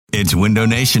It's Window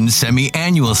Nation's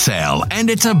semi-annual sale, and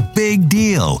it's a big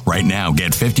deal. Right now,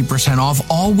 get 50% off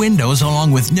all windows along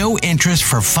with no interest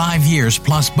for 5 years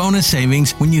plus bonus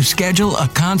savings when you schedule a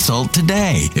consult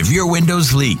today. If your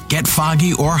windows leak, get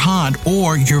foggy or hot,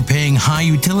 or you're paying high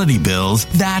utility bills,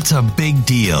 that's a big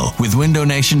deal. With Window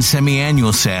Nation's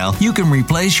semi-annual sale, you can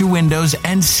replace your windows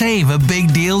and save a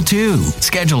big deal too.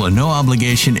 Schedule a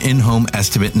no-obligation in-home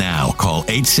estimate now. Call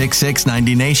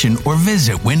 866-90-NATION or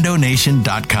visit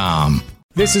windownation.com.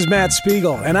 This is Matt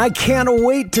Spiegel, and I can't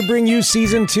wait to bring you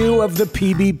Season 2 of the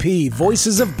PBP,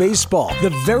 Voices of Baseball. The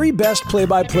very best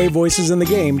play-by-play voices in the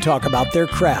game talk about their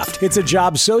craft. It's a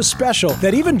job so special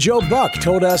that even Joe Buck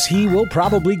told us he will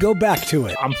probably go back to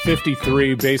it. I'm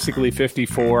 53, basically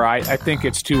 54. I think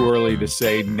it's too early to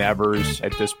say nevers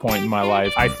at this point in my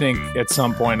life. I think at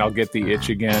some point I'll get the itch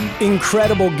again.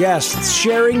 Incredible guests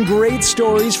sharing great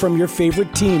stories from your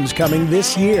favorite teams coming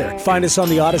this year. Find us on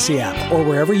the Odyssey app or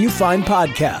wherever you find podcasts.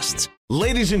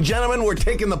 Ladies and gentlemen, we're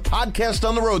taking the podcast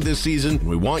on the road this season, and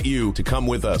we want you to come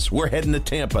with us. We're heading to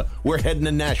Tampa. We're heading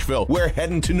to Nashville. We're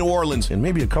heading to New Orleans, and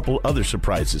maybe a couple other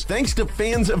surprises. Thanks to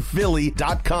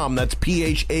fansofphilly.com. That's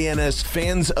PHANS,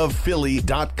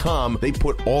 fansofphilly.com. They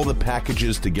put all the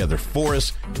packages together for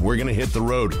us. We're going to hit the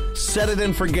road. Set it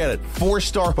and forget it.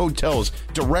 4-star hotels,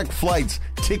 direct flights,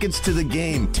 tickets to the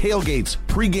game, tailgates,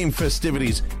 pregame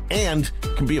festivities, and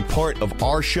can be a part of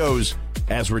our shows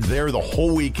as we're there the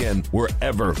whole weekend,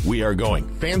 wherever we are going.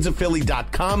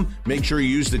 Fansofphilly.com. Make sure you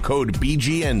use the code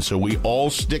BGN so we all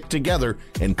stick together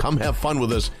and come have fun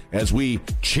with us as we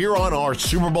cheer on our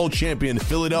Super Bowl champion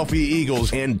Philadelphia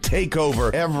Eagles and take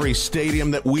over every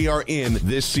stadium that we are in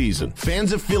this season.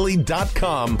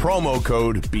 Fansofphilly.com, promo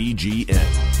code BGN.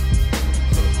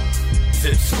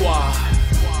 Zip Squad.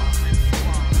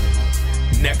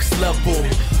 Next level.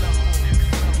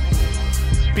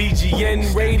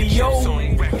 BGN Radio,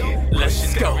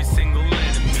 let's go.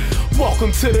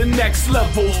 Welcome to the next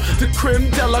level, the creme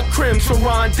de la creme.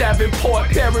 Teron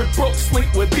Davenport, Barrett Brooks,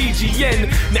 linked with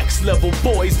BGN. Next level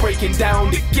boys breaking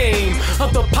down the game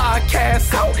of the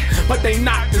podcast out, but they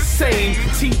not the same.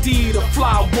 TD the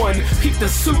fly one, peep the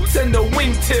suits and the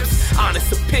wingtips.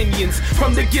 Honest opinions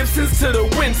from the Gibsons to the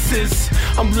Winces.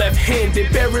 I'm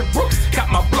left-handed, Barrett Brooks got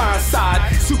my blind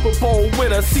side. Super Bowl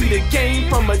winner, see the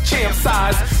game from a champ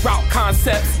size. Route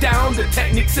concepts down, the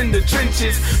techniques in the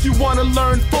trenches. You wanna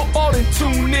learn football? Then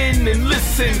tune in and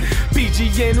listen.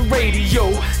 BGN Radio,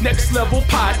 next level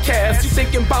podcast. You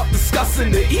thinking about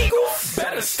discussing the Eagles?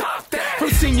 Better stop that. From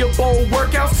Senior Bowl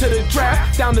workouts to the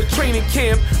draft, down to training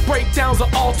camp, breakdowns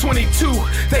of all 22.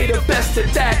 They the best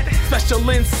at that. Special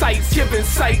insights, giving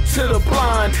sight to the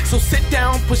blind. So sit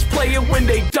down, push play, and when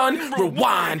they done,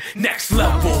 rewind. Next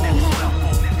level.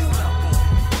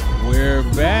 We're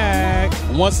back.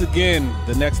 Once again,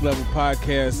 the Next Level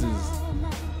podcast is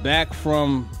back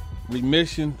from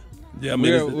remission. Yeah, I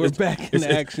mean, we're back in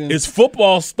action. It's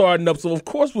football starting up, so of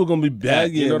course we're going to be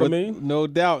back. Yeah, you know what I mean? No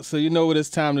doubt. So you know what it's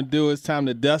time to do. It's time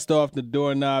to dust off the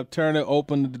doorknob, turn it,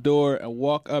 open the door, and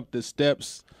walk up the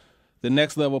steps. The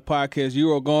Next Level podcast,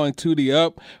 you are going to the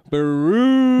up.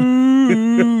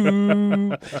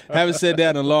 Haven't said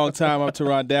that in a long time. I'm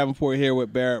Teron Davenport here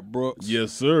with Barrett Brooks.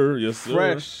 Yes, sir. Yes,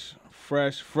 sir.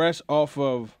 Fresh off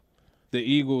of the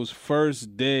Eagles'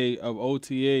 first day of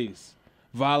OTAs.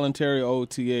 Voluntary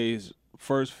OTAs,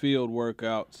 first field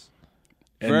workouts.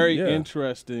 Very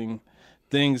interesting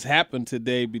things happened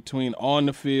today between on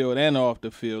the field and off the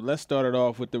field. Let's start it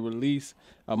off with the release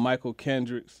of Michael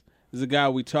Kendricks. This is a guy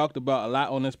we talked about a lot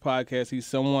on this podcast. He's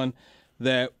someone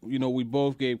that, you know, we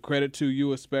both gave credit to,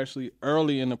 you especially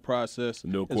early in the process.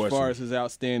 No question. As far as his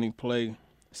outstanding play.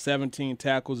 17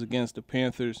 tackles against the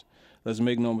Panthers. Let's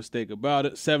make no mistake about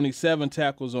it. 77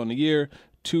 tackles on the year,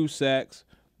 2 sacks.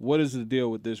 What is the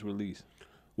deal with this release?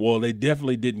 Well, they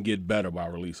definitely didn't get better by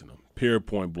releasing him. Period,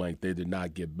 point blank, they did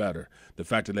not get better. The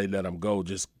fact that they let him go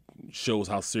just shows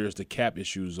how serious the cap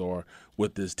issues are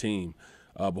with this team.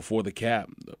 Before they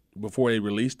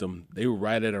released him, they were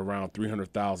right at around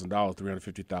 $300,000,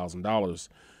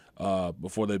 $350,000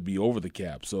 before they'd be over the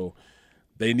cap. So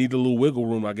they need a little wiggle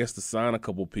room, I guess, to sign a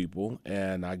couple people,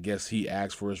 and I guess he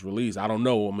asked for his release. I don't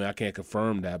know. I mean, I can't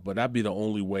confirm that, but that'd be the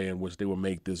only way in which they would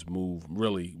make this move,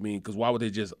 really. I mean, because why would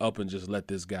they just up and just let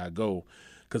this guy go,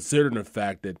 considering the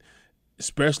fact that,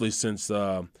 especially since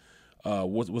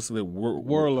what's the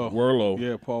Worlow.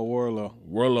 Yeah, Paul Worlow.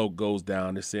 Worlow goes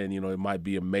down. They're saying, it might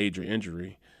be a major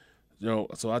injury.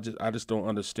 So I just don't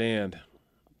understand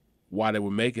why they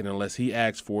would make it unless he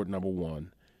asked for it, number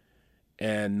one.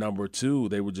 And number two,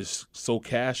 they were just so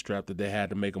cash-strapped that they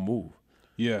had to make a move.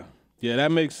 Yeah,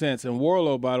 that makes sense. And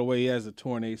Worlow, by the way, he has a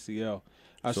torn ACL.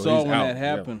 I saw when that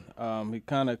happened. He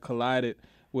kind of collided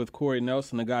with Corey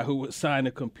Nelson, the guy who was signed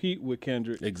to compete with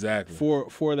Kendrick. Exactly.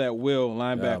 For that will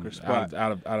linebacker spot.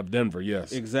 Out of Denver,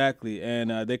 yes. Exactly.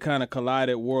 And they kind of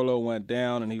collided. Warlow went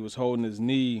down, and he was holding his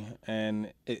knee.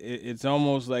 And it's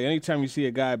almost like anytime you see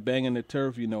a guy banging the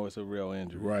turf, you know it's a real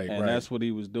injury. Right, and that's what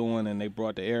he was doing. And they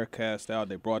brought the air cast out.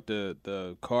 They brought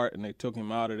the cart, and they took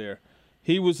him out of there.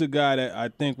 He was the guy that I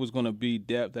think was going to be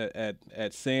depth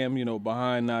at Sam,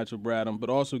 behind Nigel Bradham, but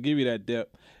also give you that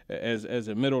depth as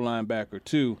a middle linebacker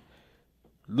too.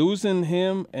 Losing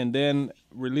him and then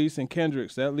releasing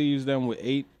Kendricks, that leaves them with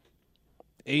eight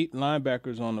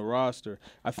linebackers on the roster.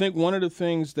 I think one of the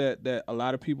things that a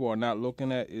lot of people are not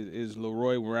looking at is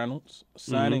Leroy Reynolds.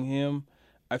 Signing him,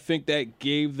 I think that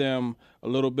gave them a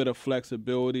little bit of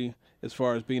flexibility as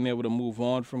far as being able to move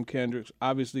on from Kendricks.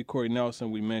 Obviously, Corey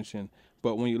Nelson we mentioned.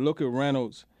 But when you look at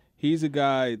Reynolds, he's a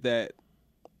guy that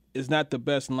is not the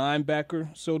best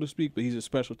linebacker, so to speak, but he's a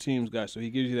special teams guy, so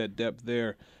he gives you that depth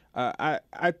there. I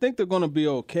think they're going to be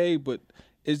okay, but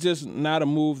it's just not a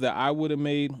move that I would have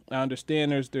made. I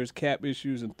understand there's cap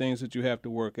issues and things that you have to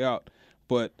work out,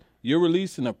 but you're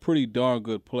releasing a pretty darn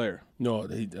good player. No,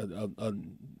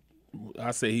 I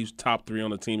say he's top 3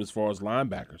 on the team as far as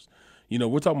linebackers.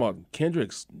 We're talking about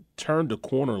Kendricks turned the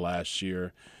corner last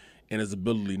year in his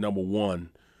ability, number one,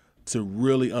 to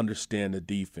really understand the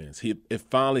defense. It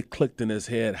finally clicked in his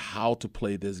head how to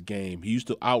play this game. He used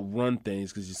to outrun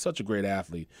things because he's such a great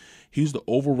athlete. He used to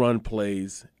overrun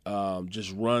plays,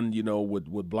 just run,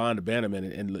 with blind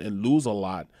abandonment and lose a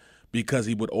lot because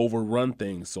he would overrun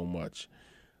things so much.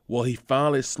 Well, he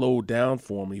finally slowed down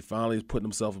for him. He finally put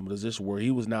himself in a position where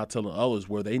he was now telling others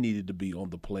where they needed to be on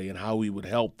the play and how he would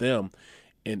help them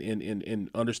in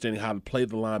understanding how to play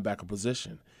the linebacker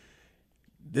position.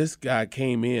 This guy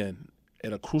came in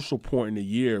at a crucial point in the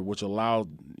year, which allowed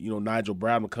Nigel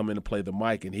Bradham to come in and play the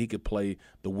Mike, and he could play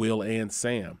the Will and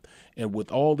Sam. And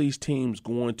with all these teams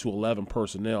going to 11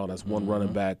 personnel, that's one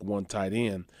running back, one tight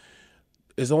end,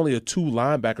 it's only a 2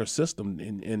 linebacker system,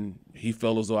 and he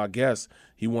felt as though I guess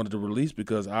he wanted to release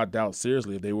because I doubt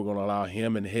seriously if they were going to allow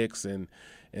him and Hicks and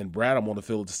Bradham on the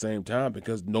field at the same time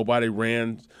because nobody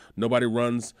runs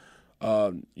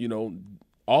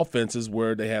offenses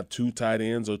where they have 2 tight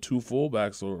ends or 2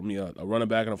 fullbacks, or a running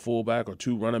back and a fullback, or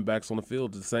 2 running backs on the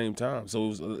field at the same time. So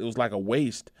it was like a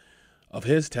waste of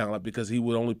his talent because he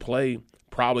would only play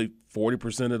probably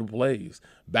 40% of the plays.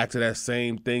 Back to that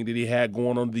same thing that he had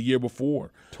going on the year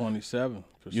before. 27%.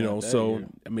 So year.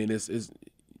 I mean,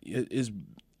 it's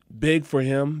big for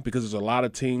him because there's a lot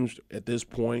of teams at this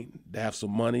point that have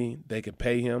some money they can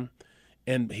pay him,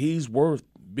 and he's worth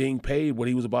being paid what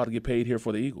he was about to get paid here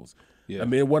for the Eagles. Yeah. I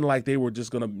mean, it wasn't like they were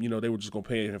just gonna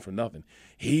pay him for nothing.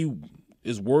 He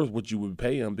is worth what you would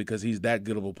pay him because he's that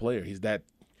good of a player. He's that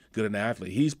good an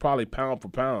athlete. He's probably pound for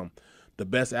pound the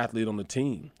best athlete on the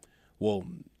team. Well,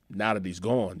 now that he's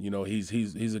gone,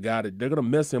 he's a guy that they're gonna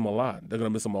miss him a lot. They're gonna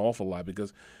miss him an awful lot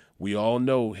because we all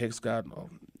know Hicks got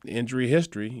injury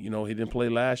history. He didn't play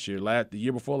last year. The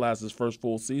year before last, his first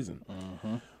full season.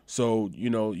 So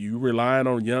you relying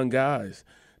on young guys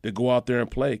to go out there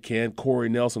and play. Can Corey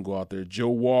Nelson go out there? Joe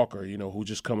Walker, who's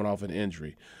just coming off an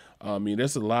injury. I mean,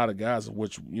 there's a lot of guys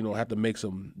which, have to make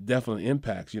some definite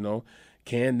impacts,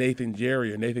 Can Nathan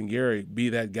Gary be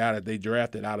that guy that they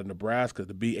drafted out of Nebraska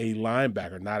to be a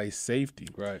linebacker, not a safety?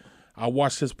 Right. I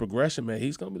watched his progression, man.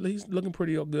 He's looking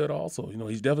pretty good also.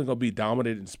 He's definitely going to be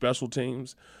dominant in special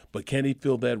teams, but can he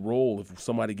fill that role if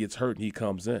somebody gets hurt and he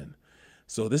comes in?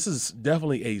 So this is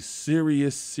definitely a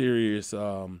serious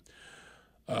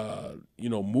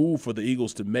move for the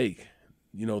Eagles to make,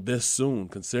 this soon,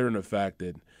 considering the fact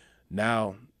that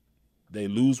now they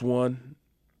lose one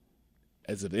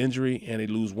as an injury and they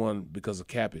lose one because of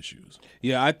cap issues.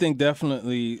 Yeah, I think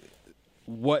definitely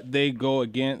what they go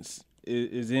against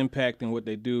is impacting what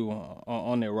they do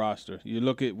on their roster. You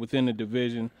look at within the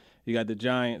division, you got the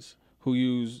Giants who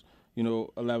use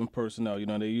 11 personnel.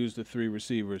 They use the 3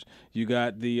 receivers. You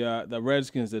got the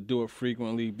Redskins that do it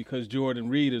frequently because Jordan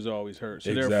Reed is always hurt.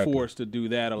 So they're forced to do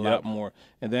that a lot more.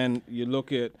 And then you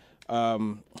look at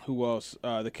who else?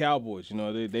 The Cowboys.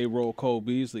 They roll Cole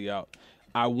Beasley out.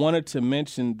 I wanted to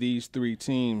mention these 3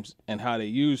 teams and how they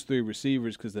use 3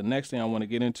 receivers because the next thing I want to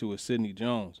get into is Sidney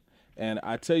Jones. And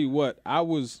I tell you what, I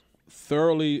was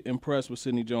thoroughly impressed with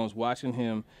Sidney Jones watching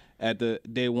him at the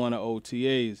day 1 of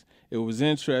OTAs. It was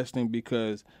interesting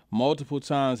because multiple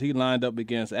times he lined up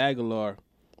against Aguilar,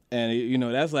 and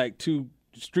that's like 2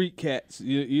 street cats.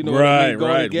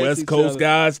 Right. West Coast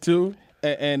guys too.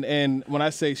 And when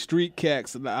I say street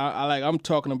cats, I'm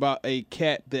talking about a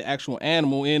cat, the actual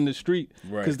animal in the street,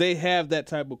 because they have that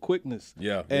type of quickness.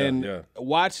 Yeah, and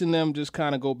watching them just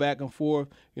kind of go back and forth,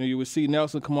 you would see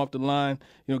Nelson come off the line,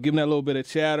 give him that little bit of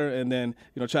chatter, and then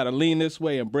try to lean this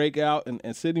way and break out,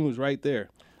 and Sidney was right there.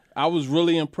 I was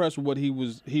really impressed with what he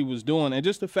was doing, and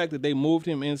just the fact that they moved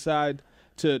him inside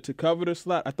to cover the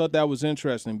slot, I thought that was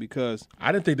interesting because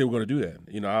I didn't think they were going to do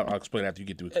that. I'll explain after you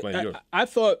get to explain yours. I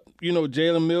thought,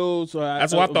 Jalen Mills.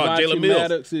 That's what I thought. Jalen Mills.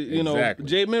 Maddox, exactly.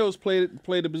 Jay Mills played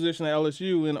the position at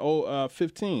LSU in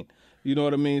 15. You know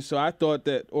what I mean? So I thought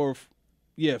that,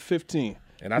 15.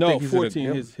 And I think he's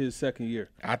 14, his second year.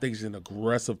 I think he's an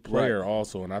aggressive player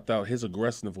also, and I thought his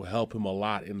aggressiveness will help him a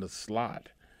lot in the slot.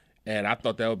 And I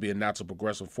thought that would be a natural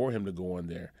progression for him to go in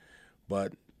there.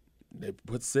 But they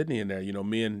put Sidney in there.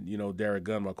 Me and Derek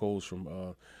Gunn, my co-host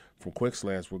from Quick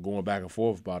Slants, were going back and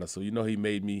forth about it. So he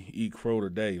made me eat crow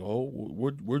today. Oh,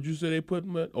 where'd you say they put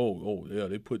him at? Oh yeah,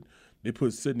 they put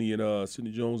Sidney and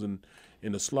Sidney Jones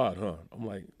in the slot, huh? I'm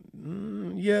like,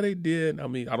 yeah, they did. I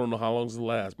mean, I don't know how long it's gonna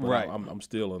last, but I'm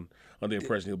still under the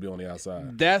impression he'll be on the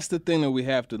outside. That's the thing that we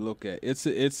have to look at.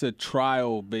 It's a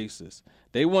trial basis.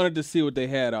 They wanted to see what they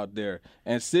had out there.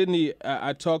 And Sidney,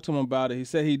 I talked to him about it. He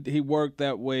said he worked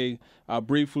that way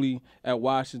briefly at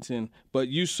Washington. But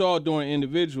you saw during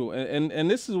individual,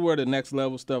 and this is where the next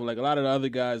level stuff, like a lot of the other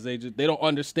guys, they don't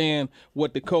understand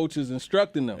what the coach is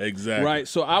instructing them. Exactly. Right?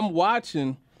 So I'm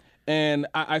watching, and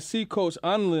I see Coach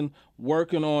Unlin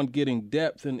working on getting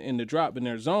depth in the drop in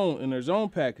their zone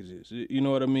packages. You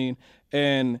know what I mean?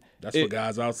 And that's for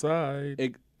guys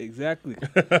outside. Exactly.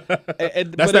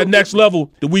 That's that next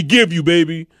level that we give you,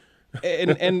 baby.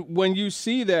 and when you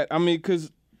see that, I mean,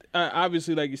 because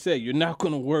obviously, like you said, you're not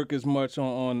going to work as much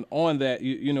on that,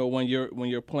 when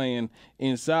you're playing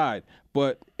inside.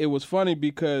 But it was funny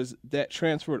because that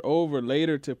transferred over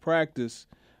later to practice.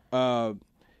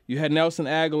 You had Nelson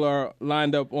Aguilar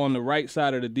lined up on the right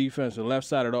side of the defense, the left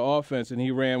side of the offense, and he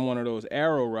ran one of those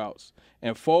arrow routes.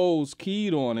 And Foles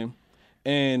keyed on him,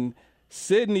 and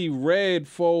Sidney read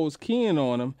Foles keying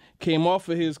on him, came off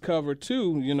of his cover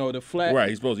too, the flat.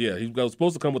 Right, he was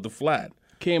supposed to come with the flat.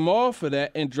 Came off of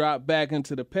that and dropped back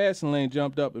into the passing lane,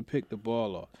 jumped up and picked the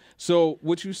ball off. So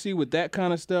what you see with that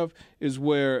kind of stuff is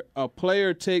where a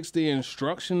player takes the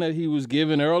instruction that he was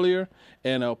given earlier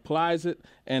and applies it,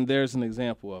 and there's an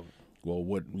example of it. Well,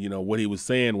 what he was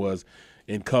saying was,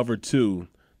 in cover 2,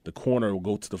 the corner will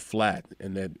go to the flat,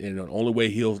 and the only way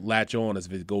he'll latch on is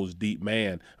if it goes deep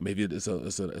man. Maybe it's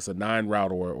a 9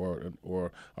 route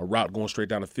or a route going straight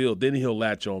down the field. Then he'll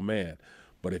latch on man.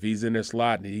 But if he's in their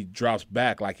slot and he drops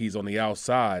back like he's on the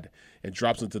outside and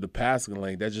drops into the passing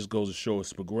lane, that just goes to show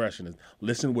his progression. And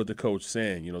listen to what the coach is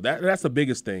saying. That's the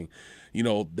biggest thing.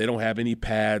 They don't have any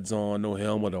pads on, no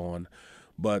helmet on.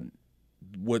 But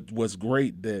what's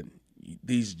great that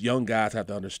these young guys have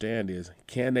to understand is,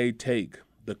 can they take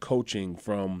the coaching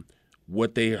from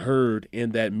what they heard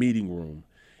in that meeting room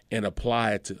and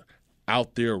apply it to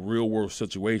out there real world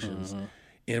situations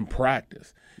in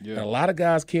practice? Yeah. And a lot of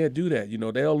guys can't do that.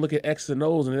 They'll look at X and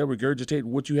O's and they'll regurgitate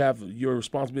what you have, your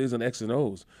responsibilities on X and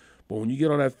O's. But when you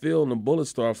get on that field and the bullets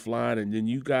start flying, and then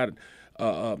you got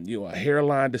a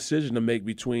hairline decision to make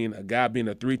between a guy being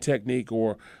a 3 technique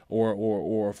or a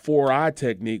 4-eye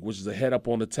technique, which is a head up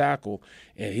on the tackle,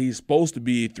 and he's supposed to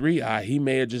be 3-eye. He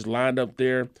may have just lined up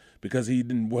there because he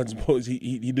didn't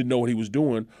know what he was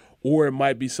doing. Or it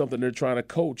might be something they're trying to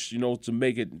coach, to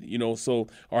make it, so,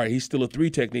 all right, he's still a 3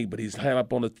 technique, but he's high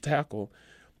up on the tackle.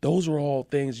 Those are all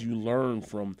things you learn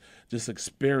from just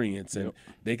experience, and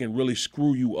they can really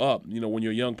screw you up, when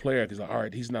you're a young player, because, all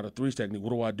right, he's not a 3 technique. What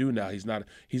do I do now?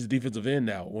 He's a defensive end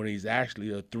now. When he's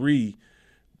actually a 3,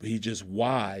 he's just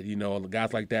wide.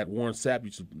 Guys like that, Warren Sapp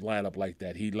used to line up like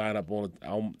that. He'd line up on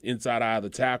the inside eye of the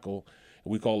tackle,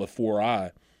 and we call it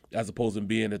 4-eye. As opposed to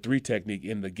being a 3 technique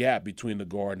in the gap between the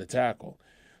guard and the tackle.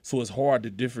 So it's hard to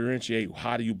differentiate,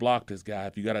 how do you block this guy?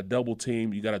 If you got a double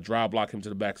team, you got to drive block him to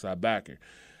the backside backer.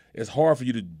 It's hard for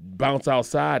you to bounce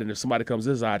outside, and if somebody comes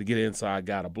inside, to get inside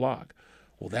guy to block.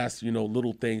 Well, that's,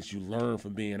 little things you learn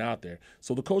from being out there.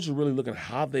 So the coach is really looking at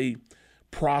how they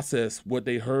process what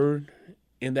they heard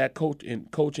in that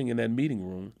coaching in that meeting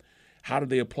room. How do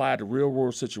they apply it to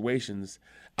real-world situations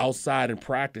outside in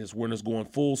practice when it's going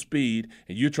full speed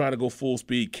and you're trying to go full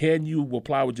speed? Can you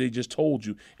apply what they just told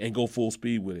you and go full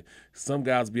speed with it? Some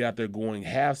guys be out there going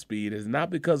half speed. It's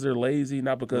not because they're lazy,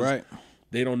 not because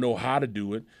they don't know how to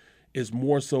do it. It's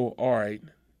more so, all right,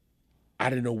 I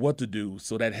didn't know what to do.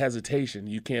 So that hesitation,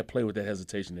 you can't play with that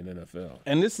hesitation in the NFL.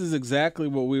 And this is exactly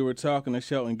what we were talking to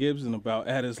Shelton Gibson about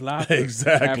at his locker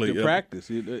exactly, after practice.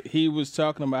 He was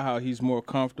talking about how he's more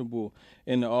comfortable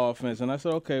in the offense. And I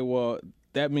said, okay, well,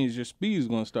 that means your speed is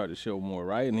going to start to show more,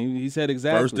 right? And he said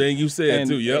exactly. First thing you said,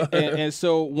 too, yeah. and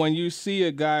so when you see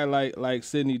a guy like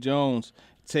Sidney Jones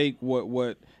take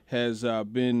what has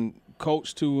been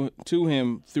coached to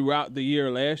him throughout the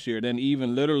year last year, then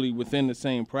even literally within the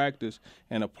same practice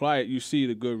and apply it, you see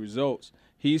the good results.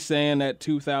 He's saying that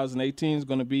 2018 is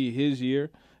going to be his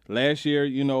year. Last year,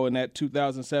 in that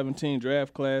 2017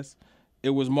 draft class,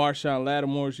 it was Marshawn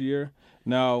Lattimore's year.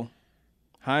 Now,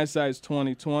 hindsight's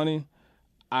 2020.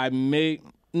 I'm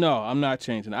not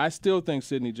changing. I still think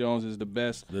Sidney Jones is the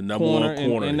best number one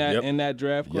corner in that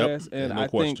draft class, and I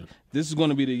think this is going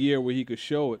to be the year where he could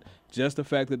show it. Just the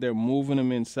fact that they're moving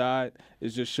him inside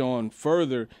is just showing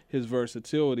further his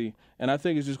versatility, and I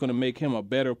think it's just going to make him a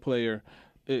better player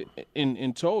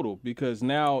in total, because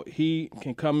now he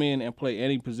can come in and play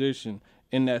any position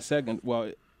in that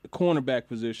cornerback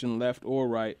position, left or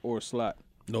right or slot.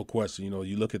 No question.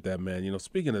 You look at that, man.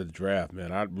 Speaking of the draft,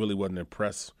 man, I really wasn't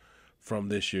impressed from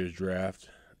this year's draft,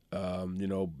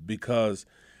 because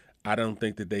I don't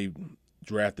think that they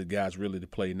drafted guys really to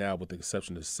play now, with the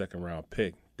exception of the second-round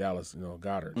pick, Dallas,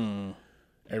 Goedert. Mm.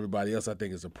 Everybody else, I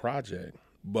think, is a project.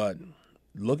 But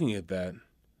looking at that,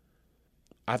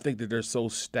 I think that they're so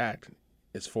stacked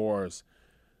as far as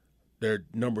their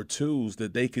number twos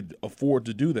that they could afford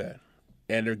to do that.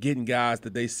 And they're getting guys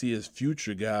that they see as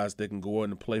future guys that can go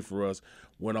in and play for us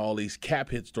when all these cap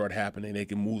hits start happening. They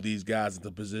can move these guys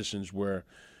into positions where,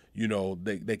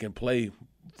 they can play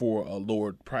for a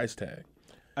lower price tag.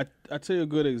 I tell you a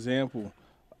good example.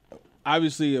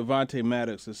 Obviously, Avonte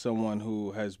Maddox is someone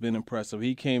who has been impressive.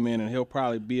 He came in, and he'll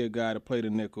probably be a guy to play the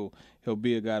nickel. He'll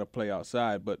be a guy to play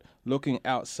outside. But looking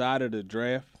outside of the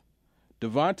draft,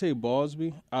 Devontae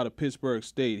Ballsby out of Pittsburgh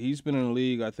State, he's been in the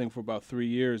league, I think, for about 3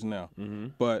 years now. Mm-hmm.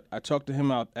 But I talked to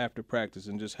him out after practice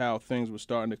and just how things were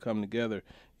starting to come together.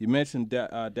 You mentioned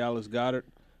Dallas Goedert.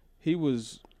 He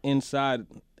was inside,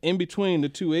 in between the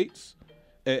 2-8s.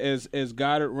 As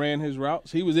Goddard ran his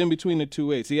routes, he was in between the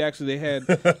 2-8s. They had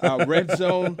red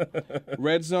zone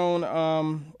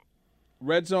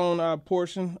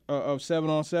portion of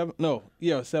 7-on-7.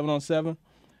 7-on-7.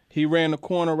 He ran the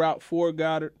corner route for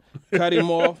Goddard, cut him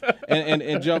off,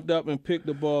 and jumped up and picked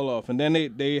the ball off. And then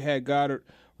they had Goddard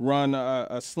run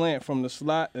a slant from the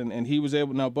slot, and he was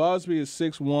able. Now Bosby is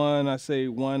 6'1", I say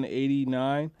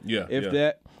 189. Yeah,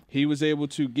 that. He was able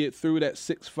to get through that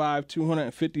 6'5",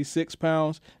 256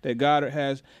 pounds that Goddard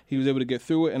has. He was able to get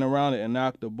through it and around it and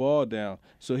knock the ball down.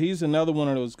 So he's another one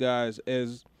of those guys,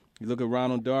 as you look at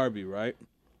Ronald Darby, right?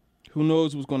 Who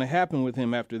knows what's going to happen with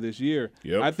him after this year.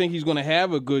 Yep. I think he's going to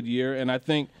have a good year, and I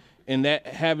think in that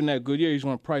having that good year, he's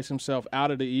going to price himself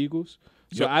out of the Eagles.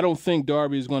 So I don't think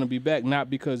Darby is going to be back, not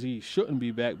because he shouldn't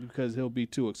be back, because he'll be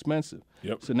too expensive.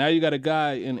 Yep. So now you got a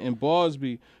guy in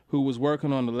Ballsby who was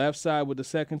working on the left side with the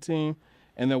second team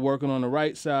and then working on the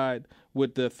right side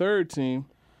with the third team.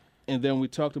 And then we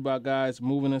talked about guys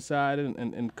moving inside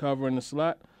and covering the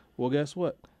slot. Well, guess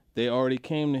what? They already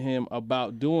came to him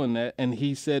about doing that, and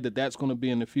he said that that's going to be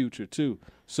in the future too.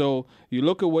 So you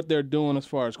look at what they're doing as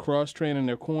far as cross-training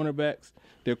their cornerbacks.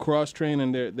 They're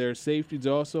cross-training their safeties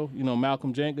also.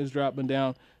 Malcolm Jenkins dropping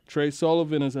down. Trey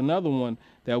Sullivan is another one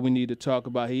that we need to talk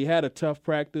about. He had a tough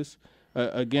practice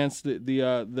against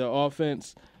the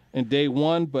offense in day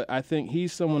one, but I think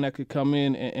he's someone that could come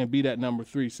in and be that number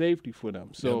 3 safety for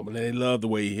them. So but they love the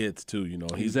way he hits too.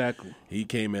 Exactly. He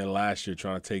came in last year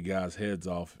trying to take guys' heads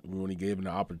off when he gave him the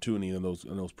opportunity in those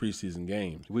preseason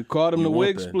games. We called him the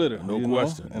wig splitter. No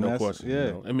question. No question.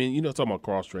 Yeah. Talking about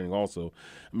cross training also.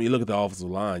 Look at the offensive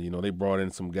line. They brought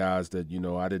in some guys that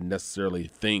I didn't necessarily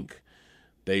think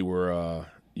they were.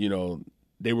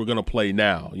 They were going to play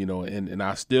now, and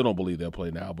I still don't believe they'll play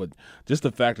now. But just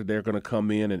the fact that they're going to come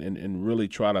in and really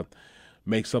try to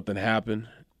make something happen,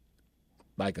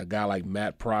 like a guy like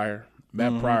Matt Pryor.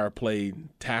 Matt Pryor played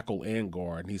tackle and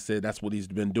guard, and he said that's what he's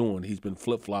been doing. He's been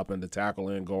flip-flopping the tackle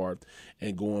and guard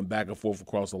and going back and forth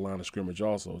across the line of scrimmage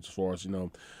also, as far as,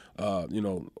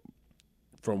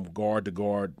 from guard to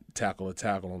guard, tackle to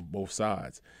tackle on both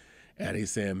sides. And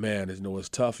he's saying, man, it's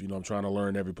tough. I'm trying to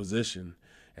learn every position.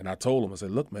 And I told him, I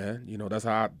said, look, man, that's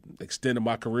how I extended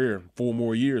my career 4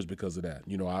 more years because of that.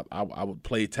 I would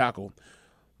play tackle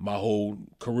my whole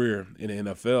career in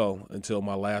the NFL until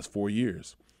my last 4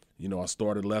 years. I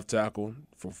started left tackle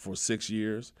for 6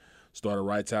 years, started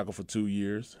right tackle for 2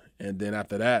 years, and then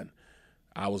after that,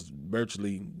 I was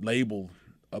virtually labeled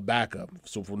a backup.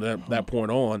 So from that point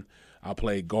on, I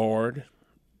played guard,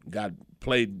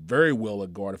 played very well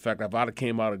at guard. In fact, if I'd have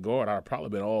came out of guard, I'd have probably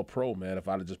been all pro, man, if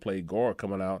I'd have just played guard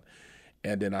coming out.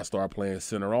 And then I started playing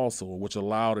center also, which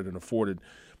allowed it and afforded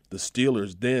the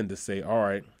Steelers then to say, all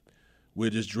right, we'll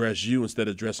just dress you instead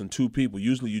of dressing two people.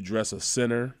 Usually you dress a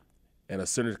center, and a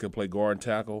center can play guard and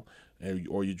tackle,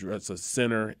 or you dress a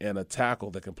center and a tackle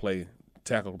that can play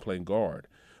tackle and play guard.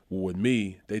 Well, with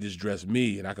me, they just dress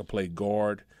me, and I can play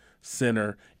guard,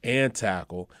 center, and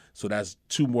tackle. So that's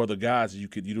two more other guys that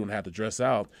you don't have to dress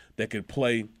out that can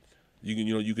play.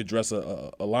 You could dress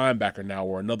a linebacker now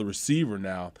or another receiver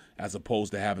now, as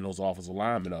opposed to having those offensive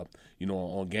linemen up,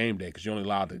 on game day, because you're only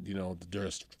allowed to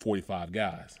dress 45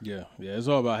 guys. Yeah, it's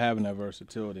all about having that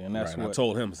versatility, and that's right. what I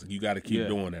told him, you got to keep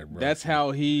doing that, bro. That's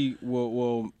how he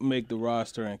will make the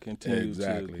roster and continue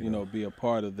to be a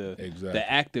part of the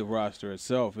active roster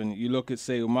itself. And you look at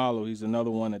Seumalo, he's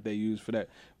another one that they use for that.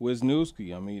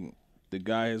 Wisniewski, I mean, the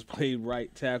guy has played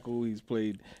right tackle. He's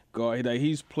played guard.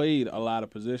 He's played a lot of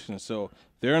positions. So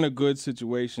they're in a good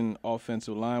situation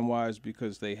offensive line-wise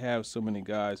because they have so many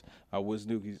guys.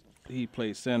 Wisniewski, he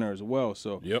played center as well.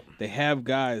 So they have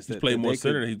guys that played more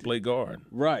center than he played guard.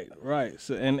 Right.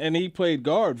 So and he played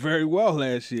guard very well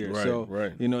last year. Right, so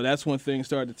right. That's when things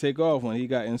started to take off, when he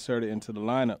got inserted into the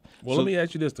lineup. Well, let me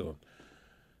ask you this though.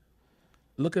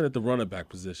 Looking at the running back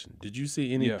position, did you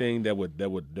see anything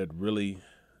that really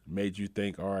made you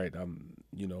think, all right,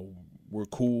 we're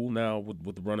cool now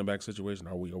with the running back situation?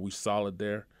 Are we solid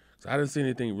there? 'Cause I didn't see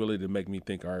anything really to make me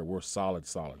think, all right, we're solid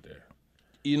there.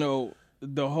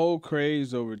 The whole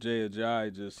craze over Jay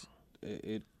Ajayi just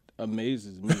it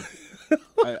amazes me.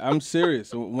 I'm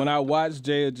serious. When I watch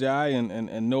Jay Ajayi,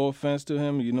 and no offense to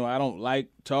him, I don't like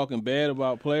talking bad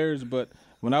about players, but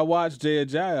when I watch Jay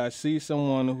Ajayi, I see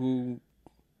someone who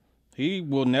he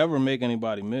will never make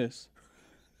anybody miss.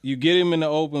 You get him in the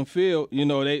open field,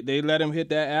 they let him hit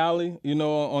that alley,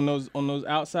 on those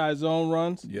outside zone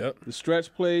runs. Yep. The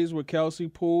stretch plays where Kelsey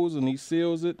pulls and he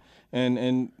seals it,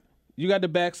 and you got the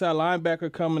backside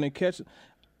linebacker coming and catching.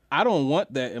 I don't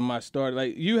want that in my start.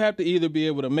 Like, you have to either be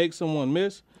able to make someone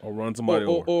miss or run somebody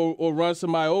over. Or run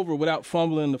somebody over without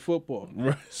fumbling the football.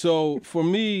 Right. So for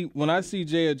me, when I see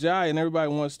Jay Ajayi and everybody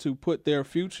wants to put their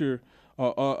future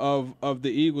of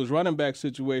the Eagles running back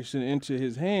situation into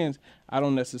his hands, I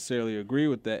don't necessarily agree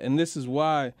with that. And this is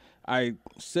why I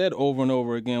said over and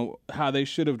over again how they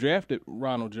should have drafted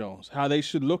Ronald Jones, how they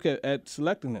should look at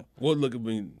selecting him. Well, look, I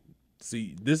mean,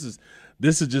 see, this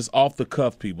is just off the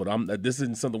cuff, people. This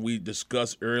isn't something we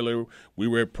discussed earlier. We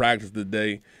were at practice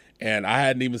today, and I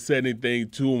hadn't even said anything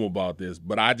to him about this,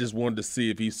 but I just wanted to see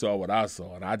if he saw what I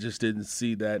saw, and I just didn't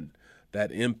see that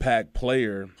impact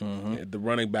player at the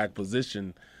running back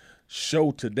position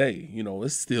show today.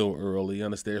 It's still early. I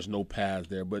understand there's no pads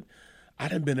there, but I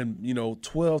done been in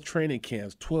 12 training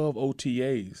camps, 12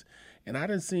 OTAs, and I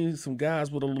done seen some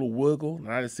guys with a little wiggle,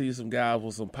 and I done seen some guys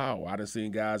with some power. I done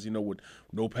seen guys, with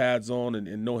no pads on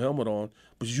and no helmet on,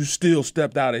 but you still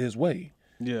stepped out of his way.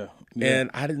 Yeah.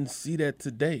 And I didn't see that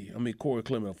today. I mean, Corey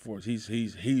Clement, of course, he's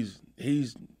the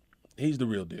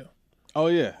real deal. Oh,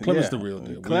 yeah. Clement's the real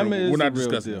deal. Clement we're not is the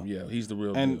real discussing deal. him. Yeah, he's the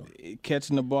real deal. And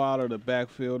catching the ball out of the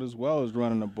backfield as well as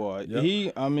running the ball. Yep.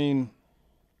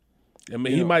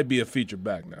 He might be a feature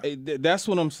back now. That's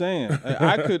what I'm saying.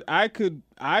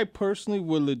 I personally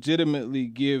would legitimately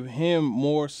give him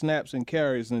more snaps and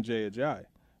carries than Jay Ajayi.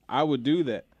 I would do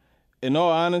that. In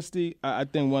all honesty, I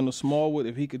think Wendell Smallwood,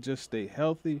 if he could just stay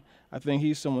healthy, I think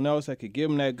he's someone else that could give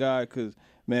him that guy because,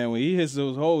 man, when he hits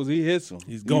those holes, he hits them.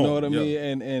 He's gone. You know what I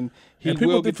mean? And he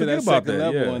will get to that second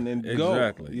level and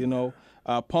exactly. go.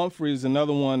 Pumphrey is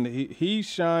another one. He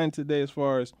shined today as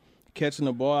far as catching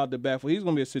the ball out the backfield. He's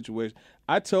going to be a situation.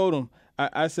 I told him,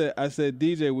 I said,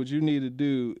 DJ, what you need to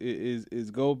do is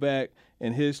go back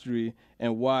in history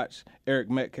and watch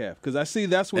Eric Metcalf because I see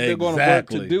that's what they're going to work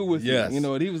to do with him.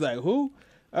 And he was like, who?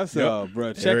 I said, oh,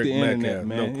 bro, check Eric the internet, Metcalf,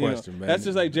 man. No question, man. That's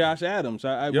just like Josh Adams.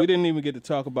 We didn't even get to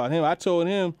talk about him. I told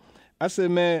him, I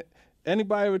said, man,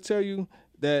 anybody ever tell you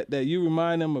that you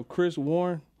remind them of Chris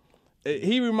Warren?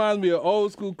 He reminds me of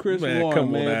old school Chris Warren,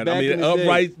 come man. on, Back I mean, in the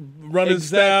upright day. running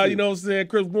Exactly. style. You know what I'm saying?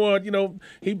 Chris Warren.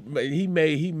 He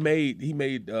made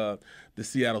the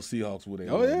Seattle Seahawks with him.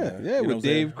 Oh yeah, with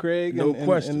Dave Craig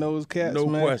and those cats. No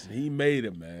man. question, he made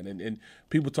it, man. And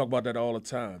people talk about that all the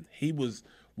time. He was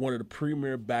one of the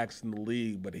premier backs in the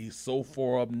league, but he's so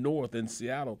far up north in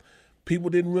Seattle.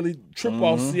 People didn't really trip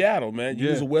off Seattle, man. You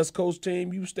was a West Coast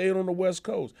team. You stayed on the West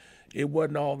Coast. It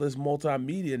wasn't all this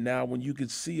multimedia now when you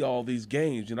could see all these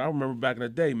games. I remember back in the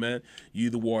day, man, you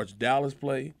either watched Dallas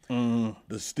play, the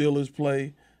Steelers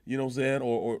play, you know what I'm saying,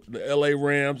 or the L.A.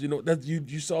 Rams.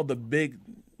 You saw the big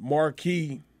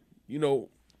marquee,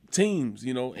 teams,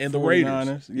 you know, and the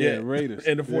 49ers. Raiders. Raiders.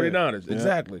 And the 49ers,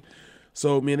 exactly.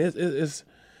 So, I mean, it's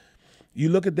you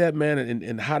look at that, man,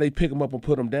 and how they pick him up and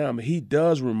put him down. He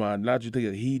does remind, not you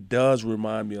think, he does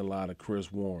remind me a lot of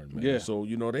Chris Warren, man. Yeah. So,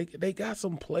 you know, they got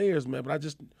some players, man, but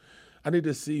I need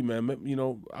to see, man. You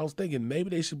know, I was thinking maybe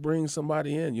they should bring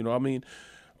somebody in. You know, I mean,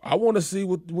 I want to see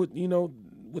what you know,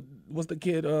 what's the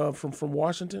kid from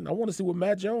Washington? I want to see what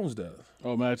Matt Jones does.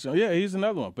 Oh, Matt Jones. Yeah, he's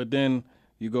another one. But then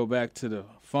you go back to the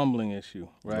fumbling issue,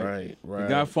 right? Right. The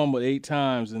guy fumbled 8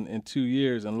 times in 2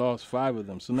 years and lost 5 of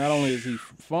them. So not only is he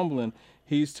fumbling,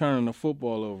 he's turning the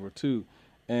football over too.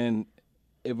 And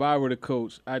if I were the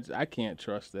coach, I can't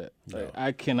trust that. Like,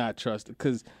 I cannot trust it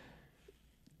because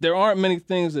there aren't many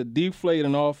things that deflate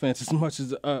an offense as much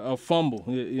as a fumble,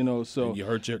 you know. So and you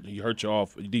hurt your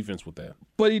defense with that.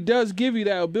 But he does give you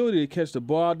that ability to catch the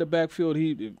ball out the backfield.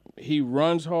 He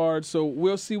runs hard, so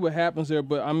we'll see what happens there.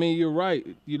 But I mean, you're right.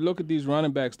 You look at these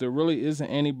running backs. There really isn't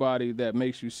anybody that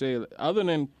makes you say, other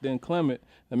than Clement,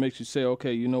 that makes you say,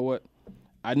 okay, you know what?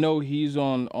 I know he's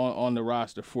on the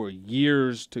roster for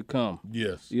years to come.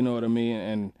 Yes, you know what I mean,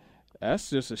 and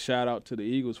that's just a shout-out to the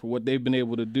Eagles for what they've been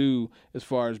able to do as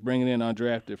far as bringing in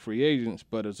undrafted free agents,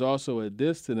 but it's also a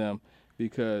diss to them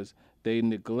because they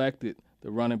neglected the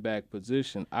running back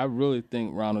position. I really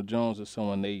think Ronald Jones is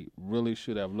someone they really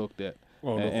should have looked at.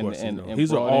 Oh, no question.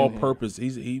 He's an all-purpose.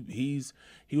 He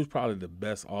was probably the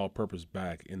best all-purpose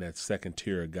back in that second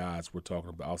tier of guys we're talking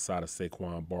about outside of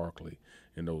Saquon Barkley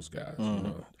and those guys. Mm-hmm. You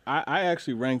know? I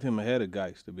actually ranked him ahead of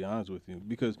Geis, to be honest with you,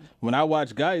 because when I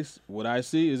watch Geis, what I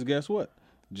see is, guess what?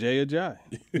 Jay Ajayi,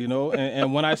 you know,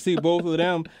 and when I see both of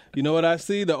them, you know what I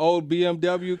see? The old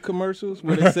BMW commercials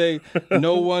where they say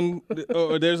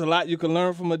there's a lot you can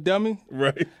learn from a dummy.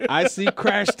 Right. I see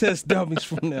crash test dummies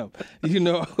from them, you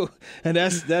know, and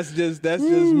that's just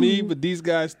me. But these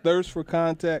guys thirst for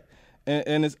contact,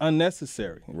 and it's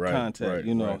unnecessary contact,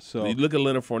 you know. Right. So you look at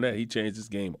Leonard Fournette; he changed his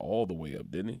game all the way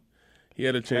up, didn't he? He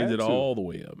had to change it all the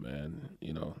way up, man.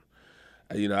 You know,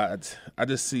 I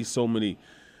just see so many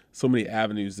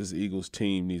avenues this Eagles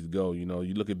team needs to go. You know,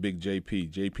 you look at Big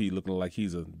JP. JP looking like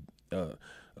he's a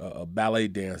ballet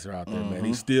dancer out there, man.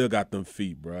 He still got them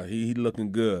feet, bro. He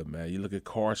looking good, man. You look at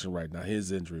Carson right now,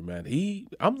 his injury, man.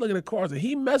 I'm looking at Carson.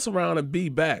 He mess around and be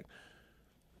back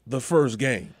the first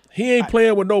game. He ain't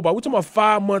playing with nobody. We're talking about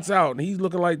 5 months out, and he's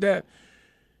looking like that.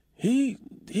 He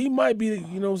might be,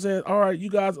 you know what I'm saying, all right, you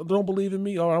guys don't believe in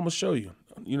me? All right, I'm going to show you.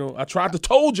 You know, I tried to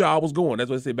told y'all I was going. That's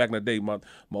what they say back in the day, my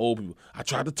old people. I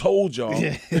tried to told y'all.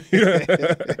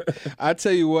 I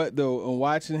tell you what, though,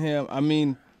 watching him, I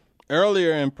mean,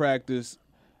 earlier in practice,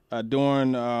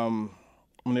 during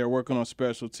when they were working on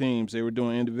special teams, they were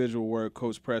doing individual work.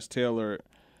 Coach Press Taylor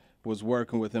was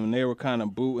working with him, and they were kind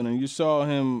of booting. And you saw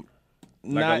him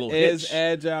not as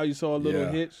agile. You saw a little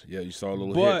hitch. Yeah, you saw a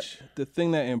little hitch. But the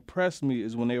thing that impressed me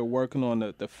is when they were working on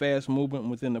the fast movement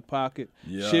within the pocket,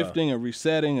 shifting and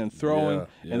resetting and throwing,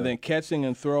 and then catching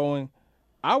and throwing.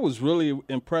 I was really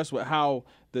impressed with how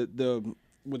the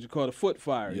what you call the foot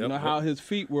fire. You know how his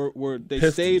feet were they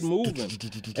Pistons. Stayed moving,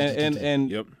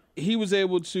 and he was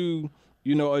able to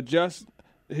adjust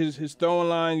his throwing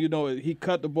line. You know, he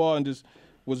cut the ball and just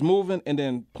was moving and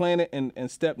then playing it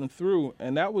and stepping through,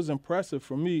 and that was impressive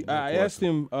for me. I asked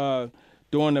him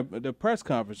during the press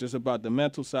conference just about the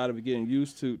mental side of it, getting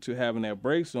used to having that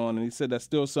brace on, and he said that's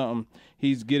still something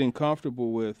he's getting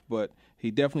comfortable with, but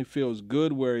he definitely feels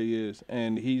good where he is,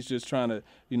 and he's just trying to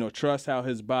trust how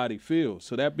his body feels.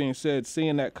 So that being said,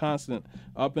 seeing that constant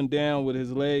up and down with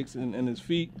his legs and his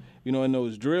feet, in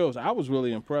those drills, I was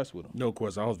really impressed with him. No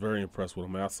question, I was very impressed with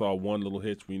him. I saw one little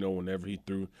hitch, whenever he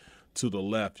threw to the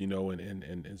left,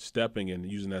 and stepping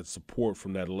and using that support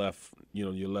from that left,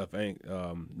 your left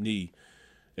knee,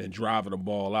 and driving the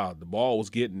ball out. The ball was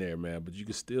getting there, man, but you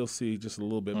could still see just a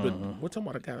little bit. But we're talking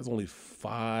about a guy that's only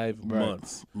 5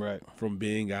 months from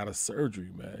being out of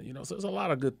surgery, man. So there's a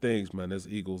lot of good things, man. This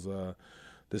Eagles,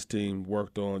 this team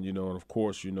worked on, and of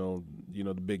course,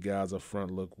 the big guys up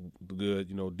front look good,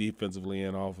 defensively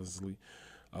and offensively.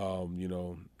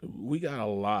 We got a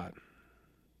lot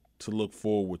to look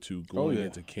forward to going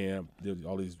into camp. There's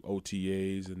all these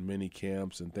OTAs and mini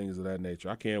camps and things of that nature.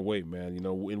 I can't wait, man.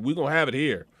 And we're gonna have it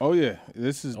here. Oh yeah,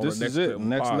 this is it.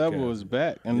 Next level is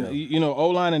back, and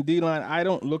O-line and D-line. I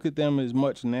don't look at them as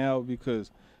much now because,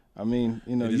 he's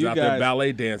you out guys there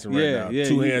ballet dancing right now.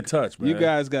 Two-hand touch, man. You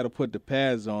guys got to put the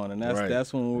pads on, and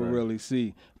that's when we'll really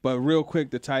see. But real quick,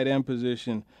 the tight end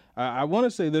position. I want to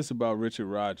say this about Richard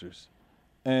Rodgers,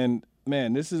 and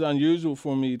man, this is unusual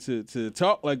for me to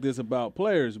talk like this about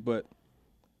players, but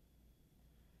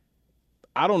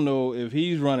I don't know if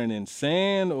he's running in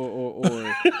sand or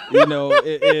you know,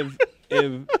 if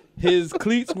his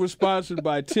cleats were sponsored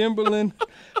by Timberland,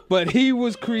 but he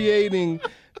was creating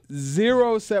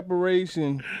zero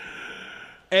separation.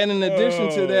 And in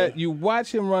addition to that, you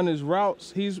watch him run his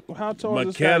routes. He's how tall is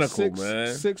this guy? Mechanical, man.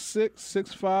 6'6",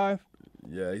 6'5".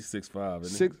 Yeah, he's 6'5",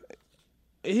 isn't he?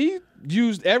 He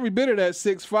used every bit of that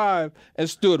 6'5" and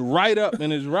stood right up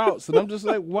in his routes. And I'm just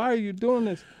like, why are you doing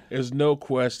this? There's no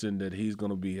question that he's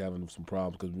going to be having some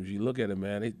problems because if you look at him,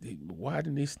 man, why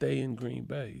didn't he stay in Green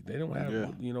Bay? They don't have,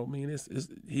 you know what I mean?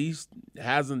 He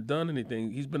hasn't done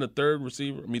anything. He's been a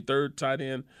third tight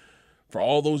end for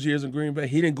all those years in Green Bay.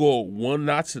 He didn't go one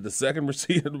notch to the second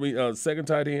second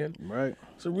tight end. Right.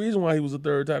 It's the reason why he was a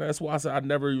third tight end. That's why I said I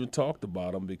never even talked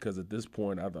about him because at this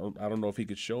point I don't know if he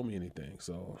could show me anything.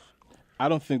 So I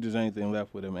don't think there's anything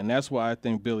left with him, and that's why I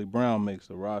think Billy Brown makes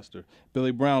the roster. Billy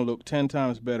Brown looked 10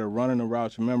 times better running the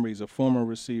routes. Remember, he's a former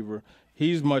receiver.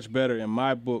 He's much better in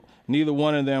my book. Neither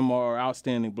one of them are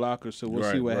outstanding blockers, so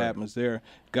we'll see what happens there.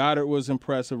 Goddard was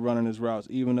impressive running his routes,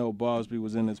 even though Bosby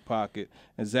was in his pocket.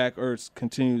 And Zach Ertz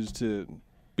continues to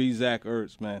be Zach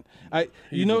Ertz, man.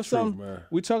 You know something? Man.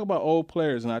 We talk about old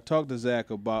players, and I talked to Zach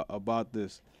about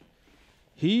this.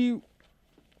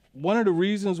 One of the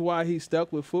reasons why he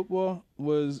stuck with football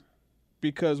was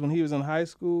because when he was in high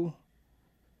school,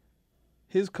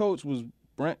 his coach was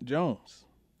Brent Jones.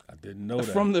 I didn't know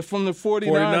that. From the 49ers.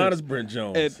 49ers, Brent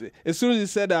Jones. As soon as he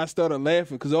said that, I started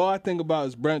laughing because all I think about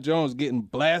is Brent Jones getting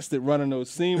blasted running those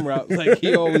seam routes like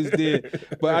he always did.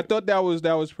 But I thought that was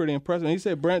pretty impressive. And he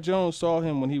said Brent Jones saw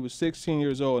him when he was 16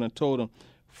 years old and told him,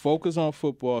 focus on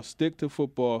football, stick to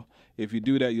football. If you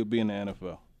do that, you'll be in the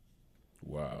NFL.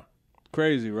 Wow.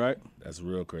 Crazy, right? That's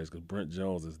real crazy because Brent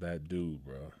Jones is that dude,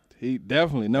 bro. He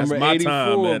definitely number 84. That's my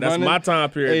time, man. That's my time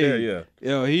period there. Yeah.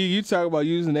 Yo, you talk about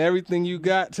using everything you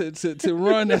got to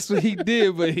run. That's what he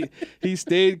did, but he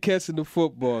stayed catching the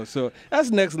football. So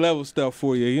that's next level stuff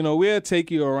for you. You know, we'll take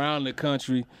you around the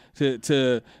country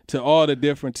to all the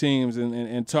different teams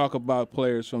and talk about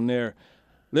players from there.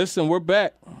 Listen, we're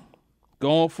back.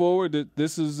 Going forward,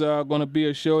 this is going to be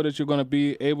a show that you're going to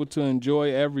be able to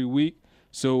enjoy every week.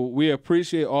 So we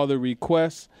appreciate all the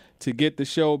requests to get the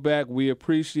show back. We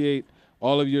appreciate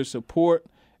all of your support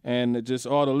and just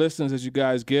all the listens that you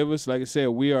guys give us. Like I said,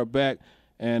 we are back,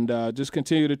 and just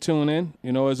continue to tune in.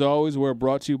 You know, as always, we're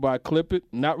brought to you by Clip It.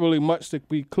 Not really much to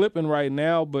be clipping right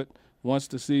now, but once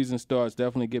the season starts,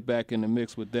 definitely get back in the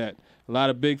mix with that. A lot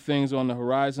of big things on the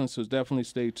horizon, so definitely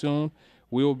stay tuned.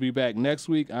 We will be back next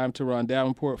week. I'm Teron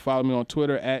Davenport. Follow me on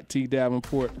Twitter at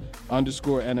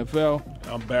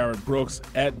 @TDavenport_NFL. I'm Barrett Brooks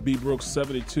at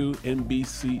BBrooks72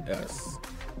 NBCS.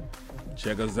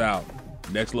 Check us out.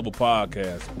 Next Level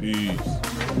Podcast. Peace.